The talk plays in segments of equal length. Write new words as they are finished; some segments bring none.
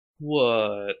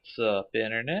What's up,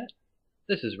 Internet?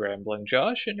 This is Rambling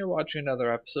Josh, and you're watching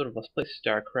another episode of Let's Play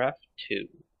Starcraft 2.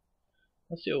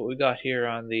 Let's see what we got here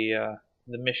on the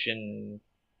mission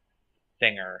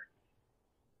thinger.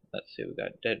 Let's see, we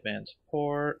got Dead Man's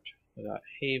Port, we got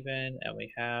Haven, and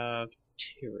we have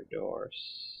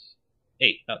Tyradors.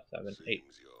 8, not 7, 8.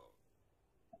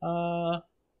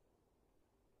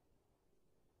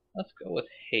 Let's go with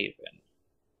Haven.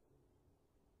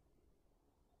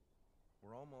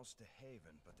 We're almost to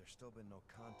Haven, but there's still been no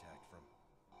contact from...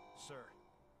 Sir,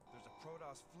 there's a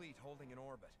Protoss fleet holding an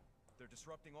orbit. They're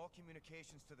disrupting all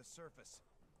communications to the surface,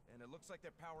 and it looks like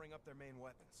they're powering up their main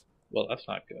weapons. Well,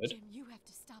 that's not good. Jim, you have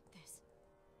to stop this.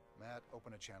 Matt,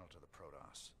 open a channel to the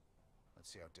Protoss. Let's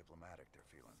see how diplomatic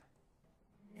they're feeling.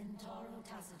 Intaro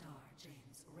Tassadar,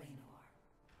 James Raynor.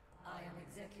 I am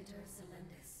Executor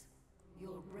Selendis.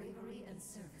 Your bravery and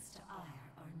service to Ire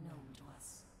are known to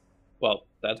us. Well,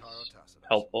 that's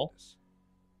helpful.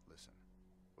 Listen,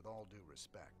 with all due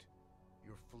respect,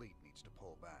 your fleet needs to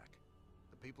pull back.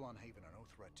 The people on Haven are no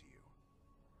threat to you.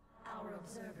 Our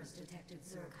observers detected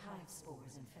Zerg hive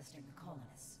spores infesting the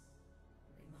colonists.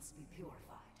 They must be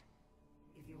purified.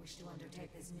 If you wish to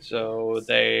undertake this mission... So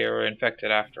they are infected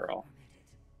after all.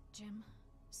 Jim,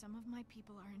 some of my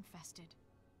people are infested.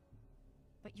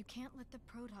 But you can't let the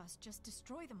Protoss just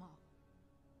destroy them all.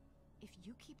 If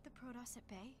you keep the Protoss at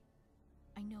bay,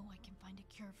 I know I can find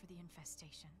a cure for the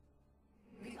infestation.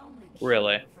 The only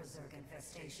Really? cure for Zerg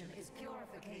infestation is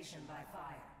purification by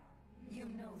fire. You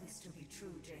know this to be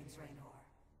true, James Raynor.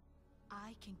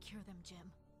 I can cure them,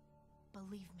 Jim.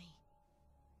 Believe me.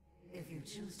 If you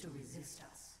choose to resist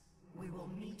us, we will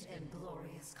meet in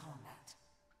glorious combat.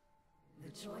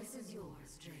 The choice is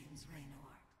yours, James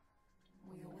Raynor.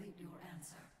 We await your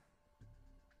answer.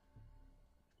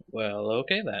 Well,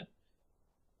 okay then.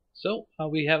 So,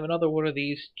 we have another one of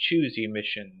these choosy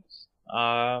missions.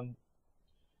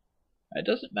 It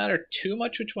doesn't matter too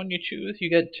much which one you choose. You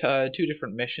get two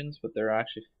different missions, but they're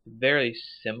actually very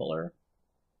similar.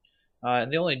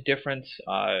 And the only difference,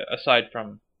 aside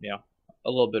from,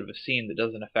 a little bit of a scene that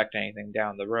doesn't affect anything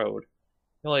down the road,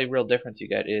 the only real difference you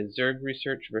get is Zerg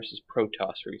research versus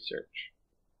Protoss research.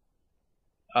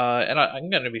 And I'm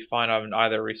going to be fine on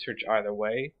either research either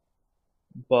way.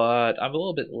 But I'm a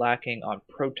little bit lacking on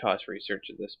Protoss research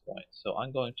at this point, so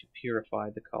I'm going to purify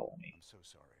the colony. I'm so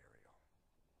sorry, Ariel.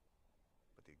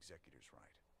 But the Executor's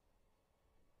right.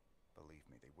 Believe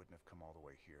me, they wouldn't have come all the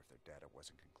way here if their data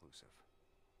wasn't conclusive.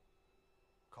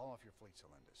 Call off your fleet,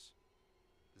 Selendis.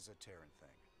 This is a Terran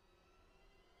thing.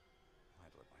 I'll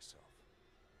handle it myself.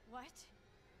 What?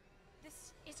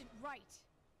 This isn't right.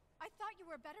 I thought you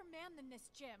were a better man than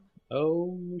this, Jim.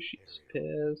 Oh, she's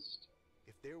pissed.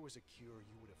 If there was a cure,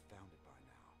 you would have found it by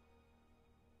now.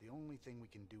 The only thing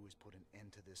we can do is put an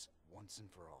end to this once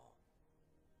and for all.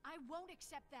 I won't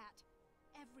accept that.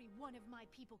 Every one of my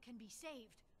people can be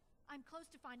saved. I'm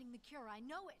close to finding the cure, I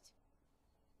know it.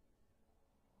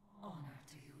 Honor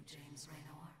to you, James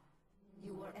Raynor.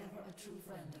 You were ever a true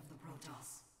friend of the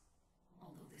Protoss.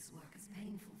 Although this work is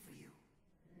painful for you,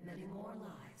 many more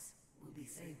lives will be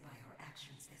saved by your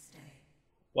actions this day.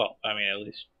 Well, I mean, at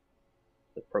least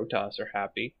the Protoss are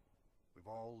happy. We've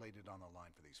all laid it on the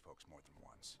line for these folks more than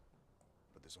once.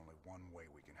 But there's only one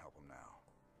way we can help them now.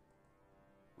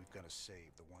 We've got to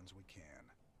save the ones we can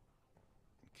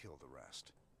and kill the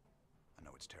rest. I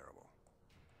know it's terrible.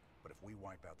 But if we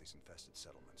wipe out these infested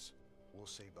settlements, we'll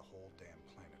save the whole damn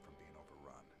planet from being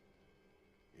overrun.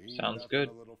 Sounds good.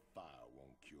 A little fire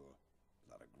won't cure.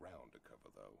 A lot of ground to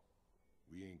cover, though.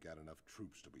 We ain't got enough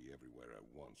troops to be everywhere at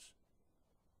once.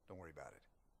 Don't worry about it.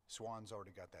 Swan's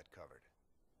already got that covered.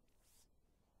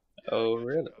 Oh,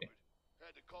 really?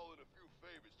 Had to call in a few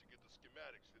favors to get the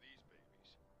schematics for these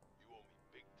babies. You owe me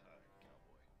big time,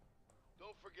 cowboy.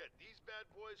 Don't forget, these bad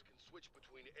boys can switch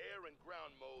between air and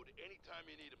ground mode anytime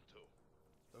you need them to.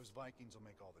 Those Vikings will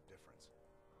make all the difference.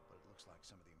 But it looks like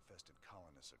some of the infested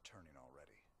colonists are turning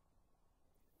already.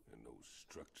 And those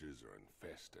structures are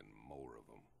infesting more of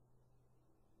them.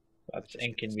 That's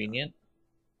inconvenient.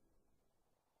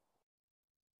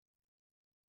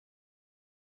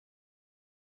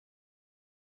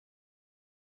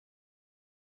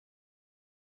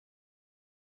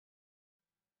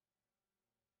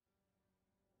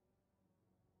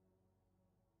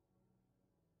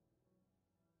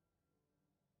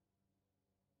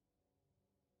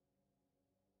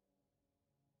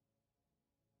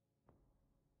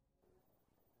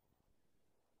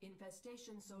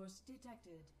 Infestation source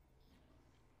detected.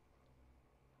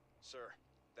 Sir,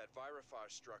 that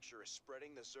virophage structure is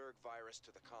spreading the Zerg virus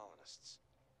to the colonists.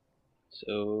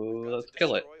 So We've got let's to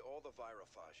kill it. destroy all the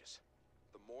virophages.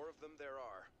 The more of them there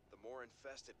are, the more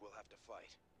infested we'll have to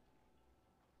fight.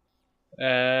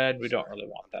 And we don't Sir, really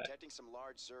want I'm that. detecting some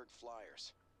large Zerg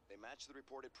flyers. They match the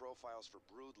reported profiles for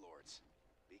broodlords.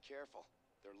 Be careful.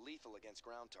 They're lethal against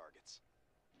ground targets.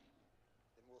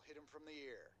 Then we'll hit them from the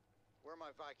air. Where are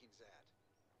my Vikings at?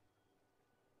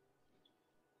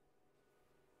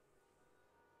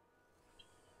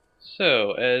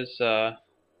 So, as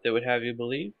they would have you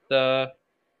believe, the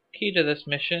key to this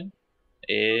mission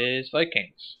is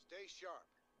Vikings. Stay sharp.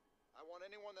 I want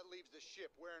anyone that leaves the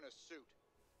ship wearing a suit.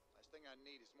 Last thing I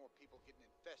need is more people getting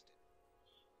infested.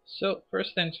 So,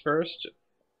 first things first,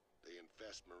 They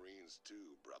infest Marines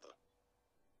too, brother.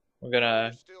 we're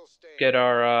gonna They're still standing. get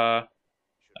our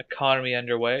economy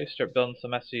underway, start building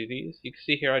some SUVs. You can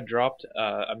see here I dropped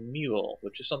a mule,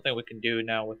 which is something we can do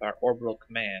now with our orbital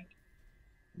command.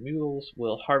 Mules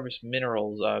will harvest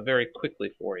minerals very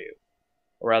quickly for you,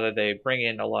 or rather they bring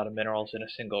in a lot of minerals in a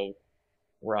single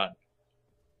run.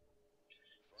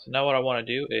 So now what I want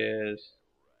to do is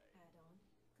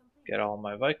get all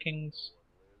my Vikings,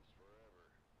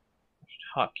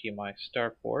 hotkey my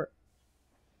starport,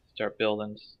 start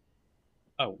building.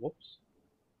 Oh, whoops.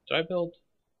 Did I build?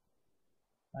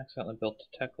 I accidentally built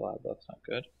a tech lab, that's not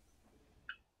good.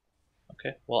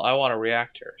 Okay, well I want a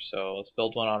reactor, so let's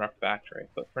build one on our factory.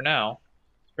 But for now,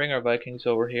 let's bring our Vikings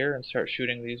over here and start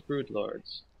shooting these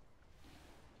broodlords.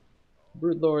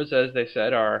 Broodlords, as they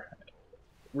said, are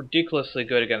ridiculously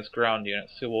good against ground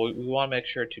units, so we want to make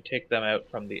sure to take them out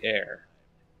from the air.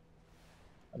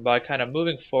 And by kind of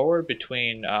moving forward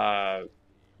between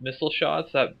missile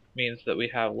shots, that means that we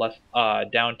have less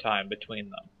downtime between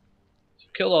them. So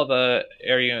kill all the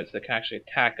air units that can actually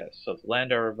attack us. So let's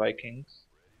land our Vikings.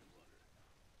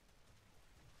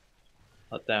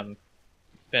 Let them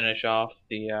finish off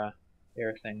the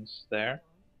air things there.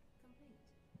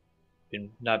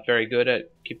 Been not very good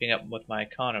at keeping up with my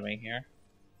economy here.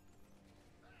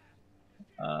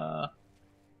 I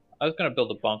was going to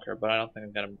build a bunker, but I don't think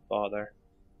I'm going to bother.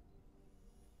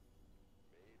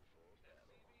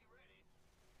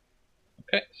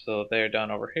 Okay, so they're done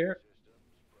over here.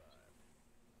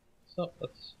 So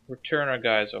let's return our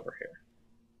guys over here.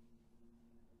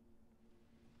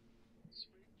 Let's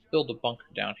build a bunker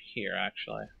down here,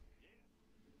 actually.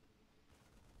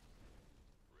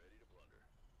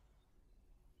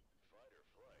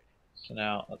 So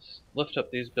now let's lift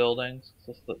up these buildings.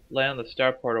 So let's land the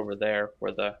starport over there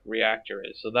where the reactor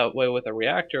is. So that way with a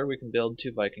reactor we can build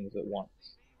 2 Vikings at once.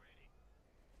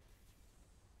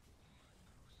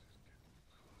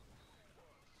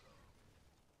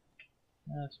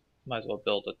 Might as well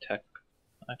build a tech.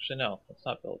 Actually, no, let's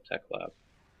not build a tech lab.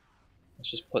 Let's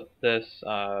just put this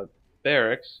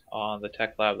barracks on the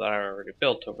tech lab that I already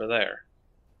built over there.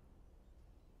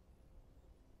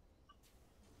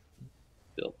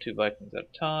 Build 2 Vikings at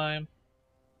a time.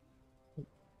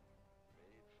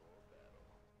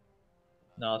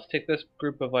 Now let's take this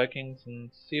group of Vikings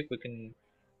and see if we can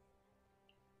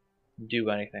do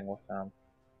anything with them.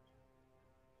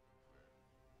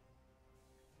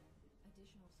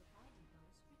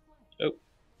 Oh,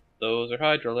 those are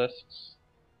hydralisks.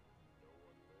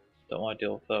 Don't want to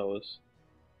deal with those.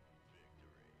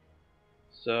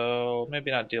 So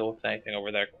maybe not deal with anything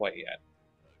over there quite yet.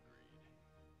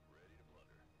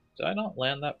 Did I not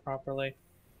land that properly?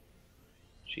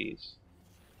 Jeez.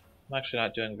 I'm actually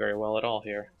not doing very well at all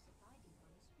here.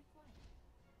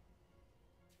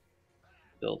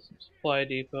 Build some supply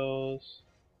depots.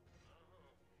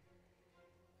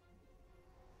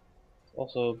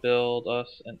 Also build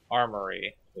us an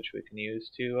armory, which we can use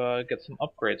to get some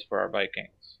upgrades for our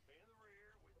Vikings.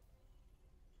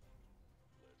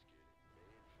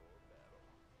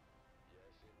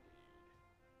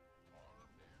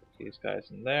 Put these guys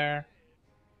in there.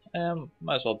 And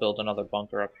might as well build another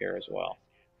bunker up here as well.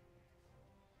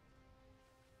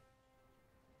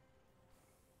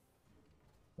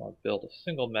 I'll build a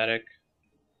single medic.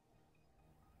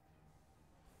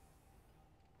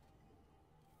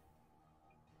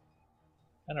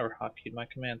 I never hotkeyed my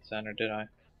command center, did I?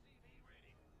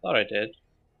 Thought I did.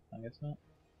 I guess not.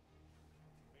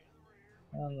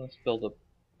 And let's build a...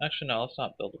 Actually, no, let's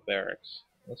not build a barracks.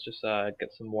 Let's just get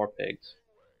some more pigs.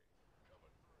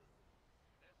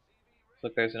 Looks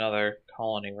like there's another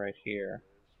colony right here.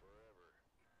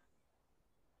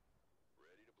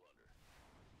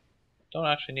 Don't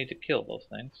actually need to kill those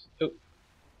things. Oh.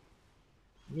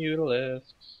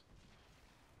 Mutalisks.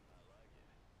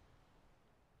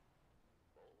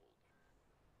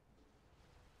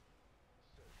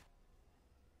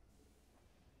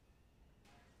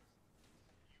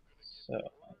 So,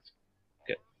 let's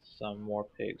get some more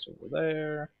pigs over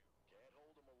there.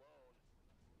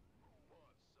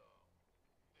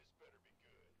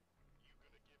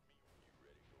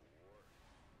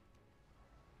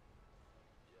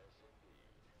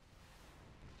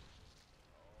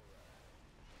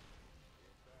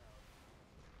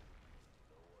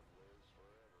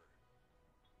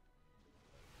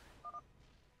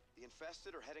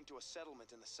 infested or heading to a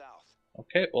settlement in the south.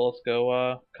 Okay, well let's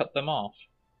go cut them off.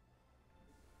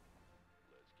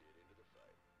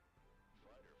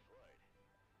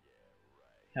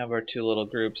 Have our two little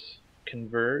groups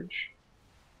converge.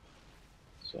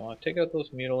 So I'll take out those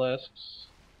mutalisks.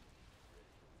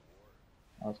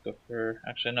 Let's go for...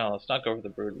 Actually, no, let's not go for the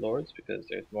Brood Lords because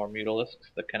there's more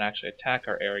mutalisks that can actually attack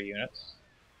our air units.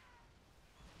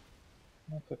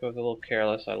 Looks like I was a little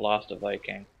careless. I lost a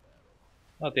Viking.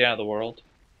 Not the end of the world.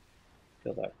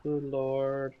 Kill that Brood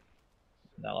Lord.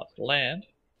 Now let's land.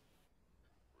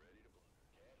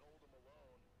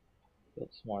 Build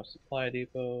some more supply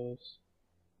depots.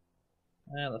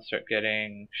 And let's start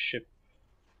getting ship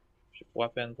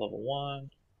weapons, level 1.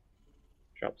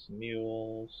 Drop some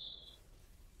mules.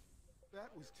 That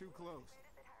was too close.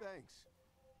 Thanks.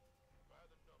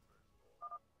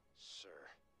 Sir,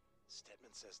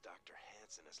 Stedman says Dr.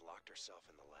 Hanson has locked herself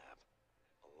in the lab.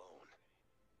 Alone.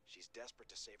 She's desperate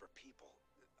to save her people.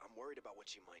 I'm worried about what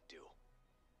she might do.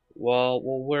 Well,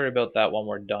 we'll worry about that when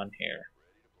we're done here.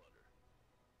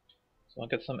 So I'll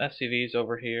get some SCVs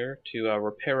over here to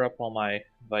repair up all my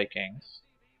Vikings.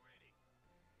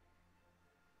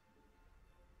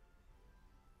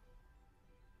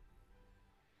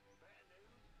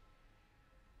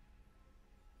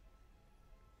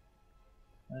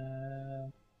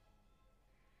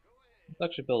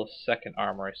 Let's actually build a second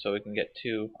armory so we can get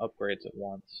 2 upgrades at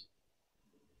once.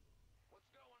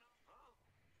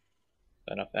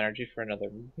 Enough energy for another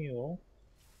mule.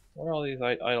 Where are all these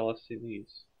idle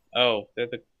SCVs? Oh, they're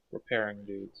the repairing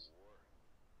dudes.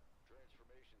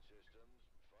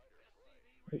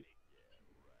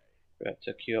 Got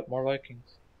to queue up more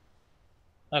Vikings.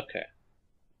 Okay.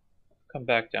 Come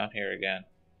back down here again.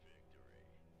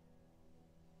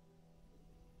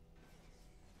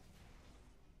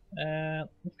 And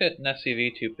let's get an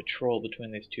SCV to patrol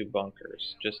between these 2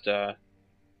 bunkers. Just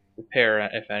repair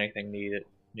if anything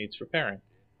needs repairing.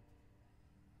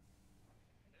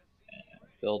 And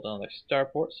build another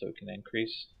starport so we can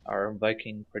increase our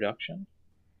Viking production.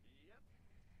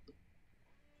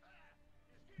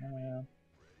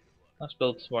 Let's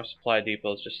build some more supply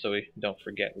depots just so we don't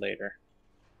forget later.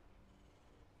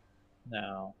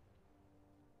 Now,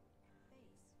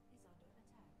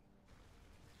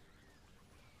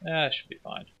 that should be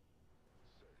fine.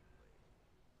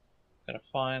 Gotta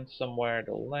find somewhere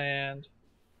to land.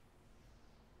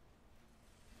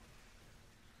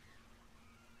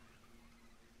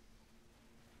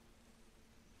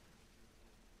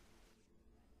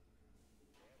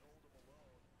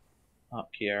 Up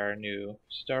here, our new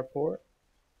starport.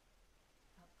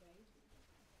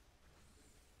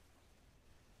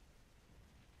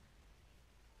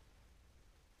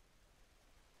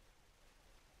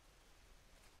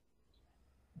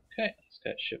 Okay, let's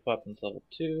get ship weapons level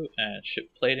 2 and ship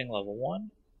plating level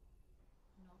 1.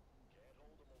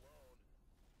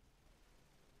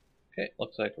 Okay,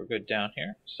 looks like we're good down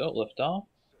here. So lift off.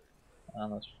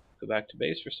 And let's go back to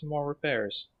base for some more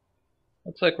repairs.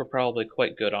 Looks like we're probably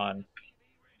quite good on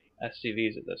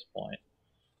SCVs at this point.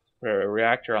 Put a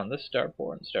reactor on this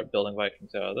starport and start building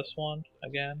Vikings out of this one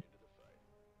again.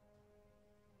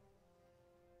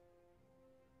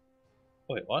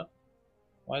 Wait, what?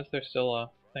 Why is there still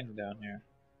a thing down here?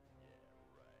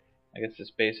 I guess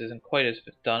this base isn't quite as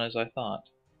done as I thought.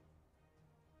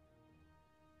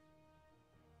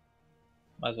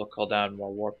 Might as well call down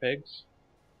more war pigs.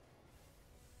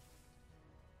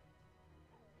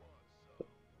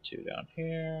 2 down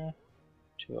here,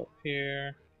 2 up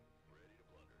here.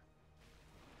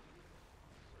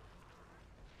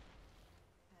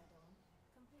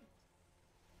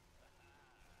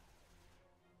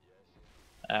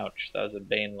 Ouch, that was a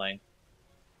baneling.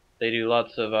 They do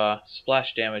lots of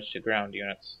splash damage to ground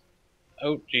units.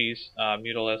 Oh geez,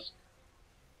 Mutalisk.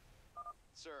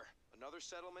 Sir, another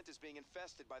settlement is being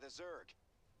infested by the Zerg.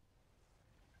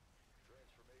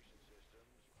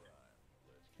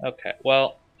 Okay,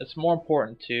 well, it's more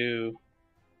important to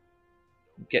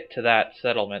get to that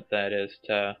settlement than it is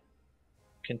to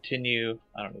continue...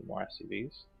 I don't need more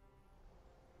SCVs.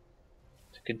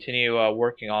 To continue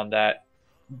working on that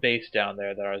base down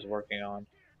there that I was working on.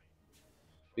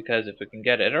 Because if we can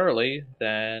get it early,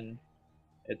 then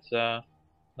it's not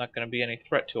going to be any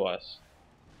threat to us.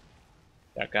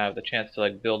 We're not going to have the chance to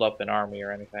like build up an army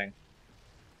or anything.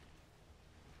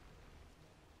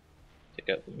 Take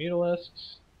out the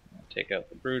Mutalisks. Take out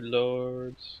the Brood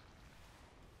Lords.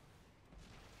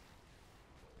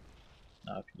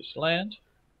 Now I can just land.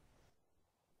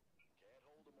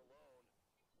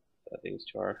 Add these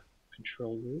to our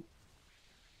control group.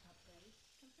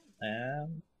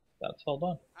 And that's all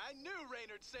done. I knew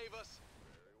Raynard'd save us.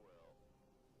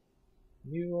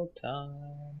 Mule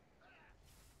time.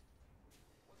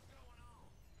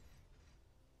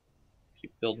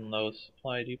 Keep building those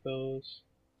supply depots.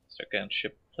 Start getting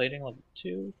ship plating level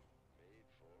 2.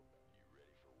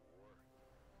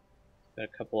 Got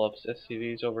a couple of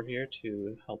SCVs over here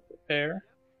to help repair.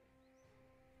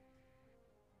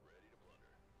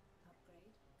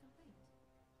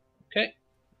 Okay,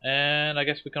 and I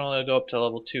guess we can only go up to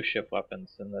level 2 ship weapons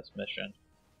in this mission.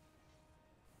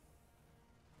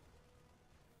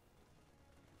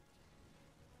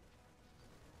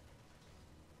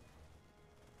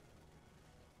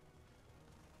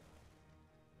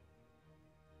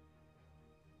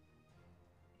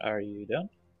 Are you done?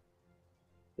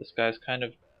 This guy's kind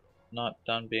of not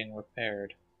done being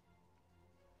repaired.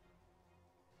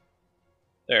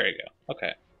 There you go.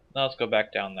 Okay, now let's go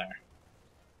back down there.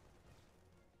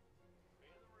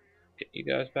 Get you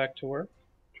guys back to work.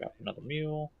 Drop another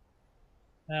mule.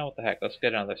 Now what the heck, let's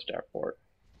get another starport.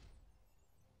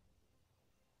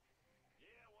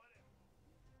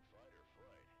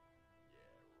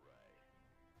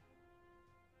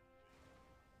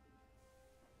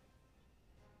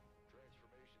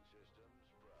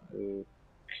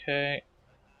 Okay.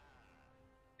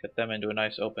 Get them into a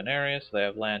nice open area so they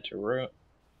have land to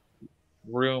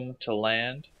room to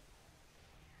land.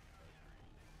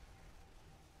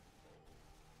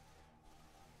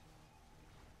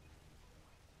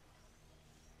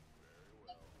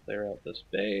 Clear out this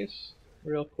base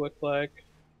real quick like.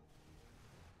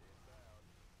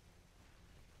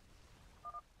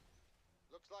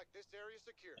 Looks like this area's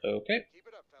secure. Okay, Keep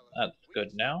it up, fellas. that's We can good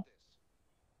stop now. this.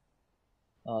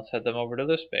 Now let's head them over to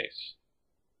this base.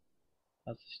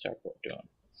 How's the starport doing?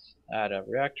 Let's add a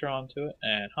reactor onto it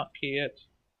and hotkey it.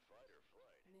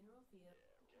 Mineral field.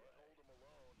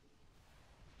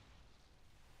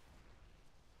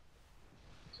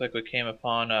 Looks like we came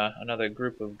upon another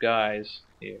group of guys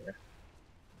here.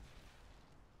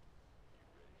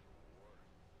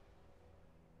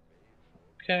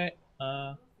 Okay,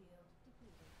 let's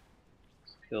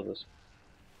kill this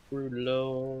brood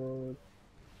lord.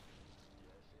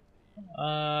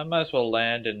 Might as well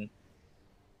land and...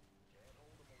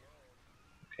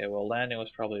 Okay, well landing was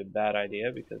probably a bad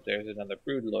idea because there's another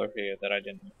brood lord here that I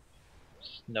didn't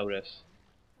notice.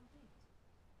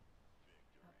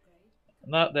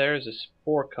 And that there is a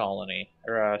spore colony,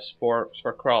 or a spore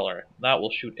crawler. That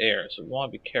will shoot air, so we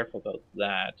want to be careful about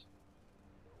that.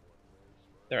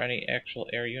 Are there any actual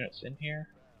air units in here?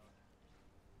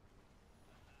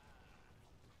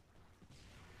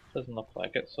 Doesn't look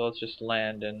like it, so let's just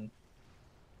land and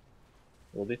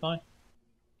we'll be fine.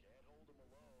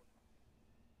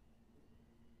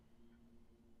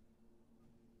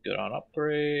 Good on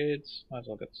upgrades. Might as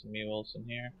well get some mules in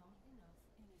here.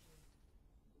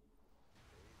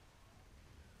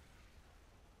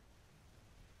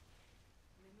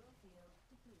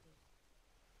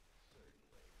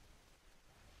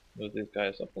 Move these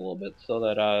guys up a little bit so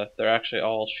that they're actually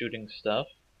all shooting stuff.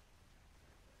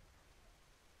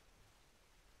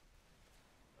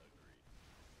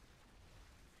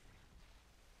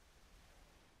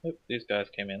 Oop, these guys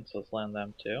came in, so let's land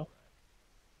them too.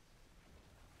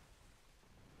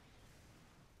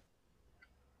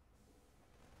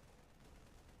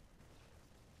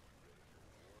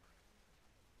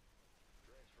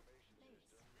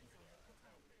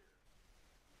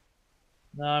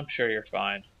 No, I'm sure you're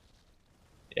fine.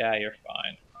 Yeah, you're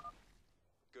fine.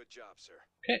 Good job, sir.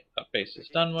 Okay, that base is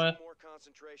Picking done up with. 2 more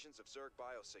concentrations of Zerg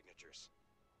biosignatures.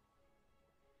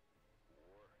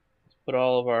 Let's put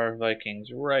all of our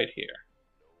Vikings right here.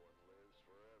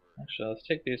 Actually, let's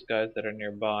take these guys that are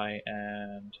nearby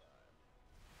and...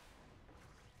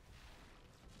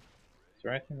 Is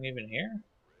there anything even here?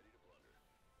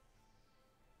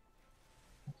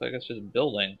 Looks like it's just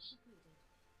buildings.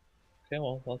 Okay,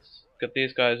 well, let's get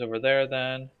these guys over there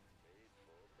then.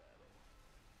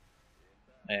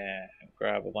 And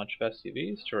grab a bunch of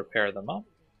SCVs to repair them up.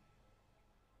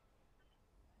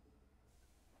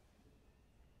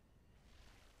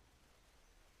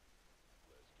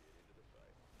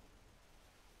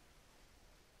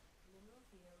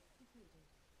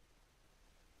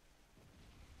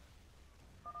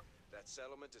 That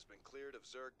settlement has been cleared of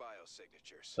Zerg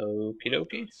biosignatures. Okie Well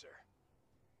dokie. done, sir.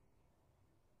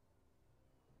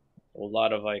 A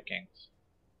lot of Vikings.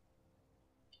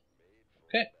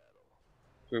 Okay.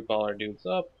 Group all our dudes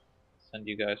up. Send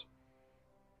you guys.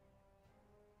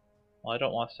 Well, I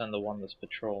don't want to send the one that's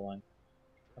patrolling.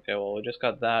 Okay, well, we just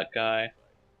got that guy.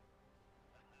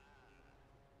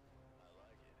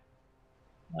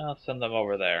 I'll send them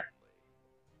over there.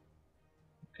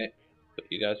 Okay, put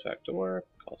you guys back to work.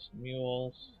 Call some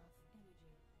mules.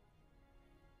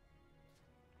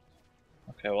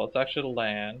 Okay, well, it's actually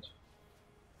land.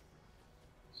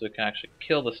 So we can actually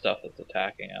kill the stuff that's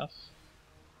attacking us.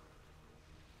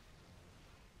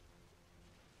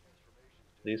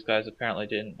 These guys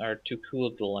apparently are too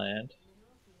cool to land.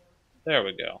 There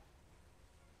we go.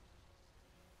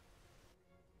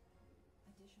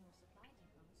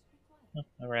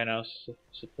 I ran out of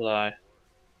supply.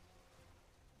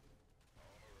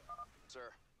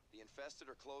 Sir, the infested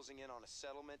are closing in on a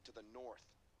settlement to the north.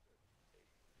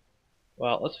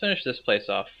 Well, let's finish this place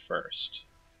off first.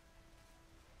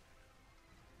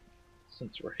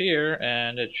 Since we're here,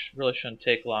 and it really shouldn't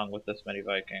take long with this many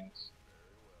Vikings.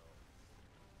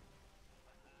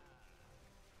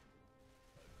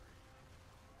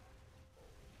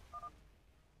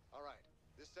 Alright,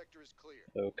 this sector is clear.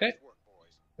 Okay. Nice work,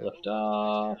 boys. Now Lift move on to the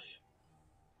next off. area.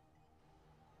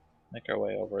 Make our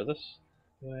way over this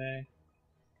way.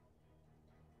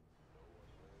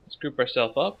 Let's group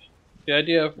ourselves up. The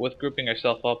idea with grouping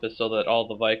ourselves up is so that all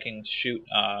the Vikings shoot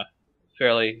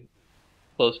fairly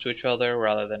close to each other,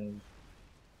 rather than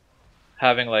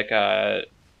having like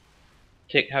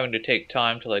having to take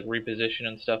time to like reposition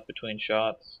and stuff between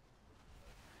shots.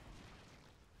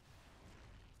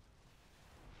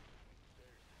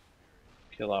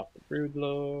 Kill off the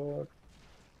Broodlord.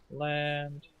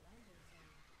 Land.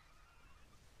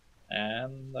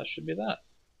 And that should be that.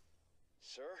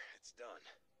 Sir, it's done.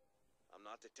 I'm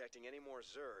not detecting any more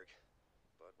Zerg,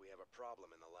 but we have a problem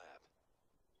in the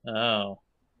lab. Oh.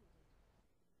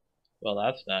 Well,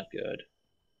 that's not good.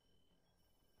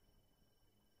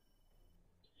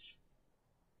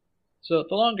 So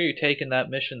the longer you take in that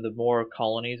mission, the more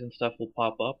colonies and stuff will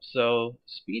pop up. So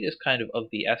speed is kind of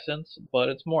the essence, but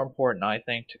it's more important, I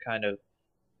think, to kind of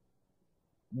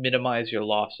minimize your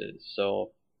losses.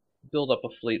 So build up a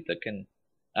fleet that can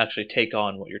actually take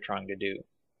on what you're trying to do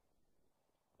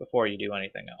before you do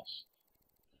anything else.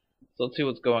 So let's see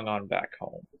what's going on back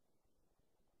home.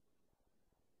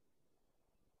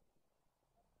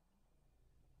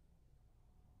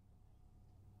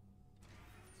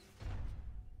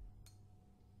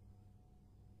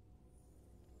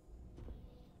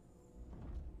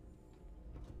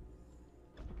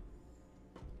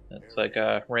 It's like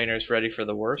Raynor's ready for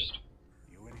the worst.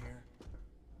 You in here?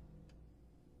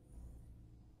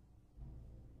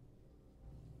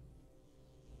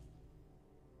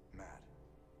 Matt,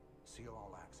 seal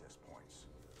all access points.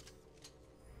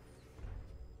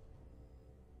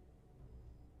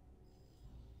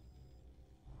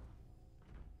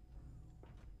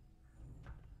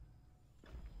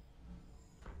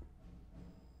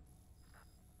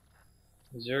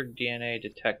 Zerg DNA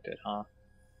detected, huh?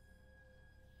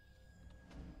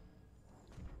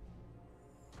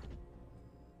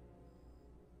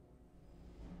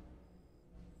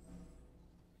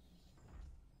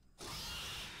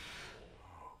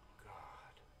 Oh,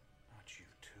 God. Not you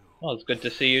too. Well, it's good to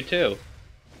see you too.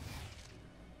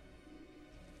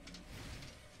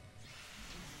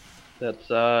 That's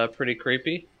pretty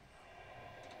creepy.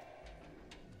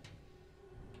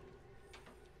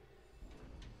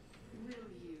 Will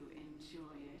you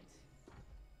enjoy it?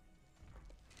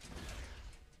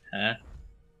 Huh?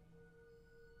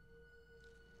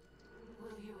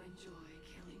 Will you enjoy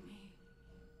killing me?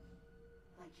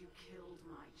 Like you killed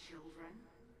my children?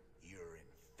 You're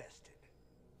infested.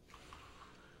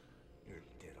 You're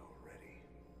dead already.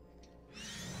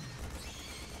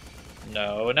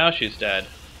 No, now she's dead.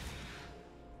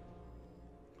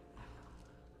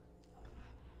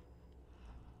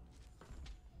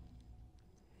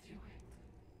 Do it.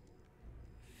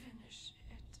 Finish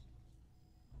it.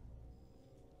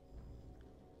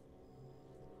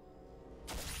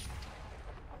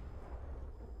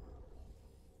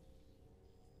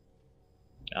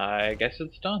 I guess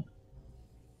it's done.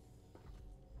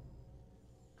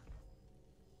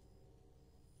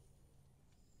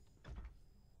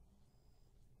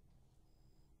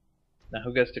 Now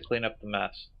who gets to clean up the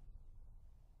mess?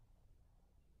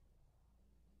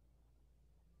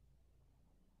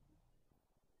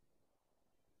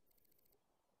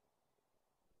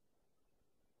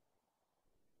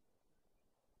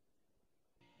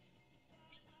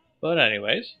 But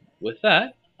anyways, with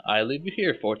that, I leave you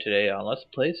here for today on Let's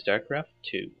Play Starcraft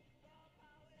 2.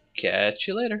 Catch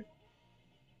you later.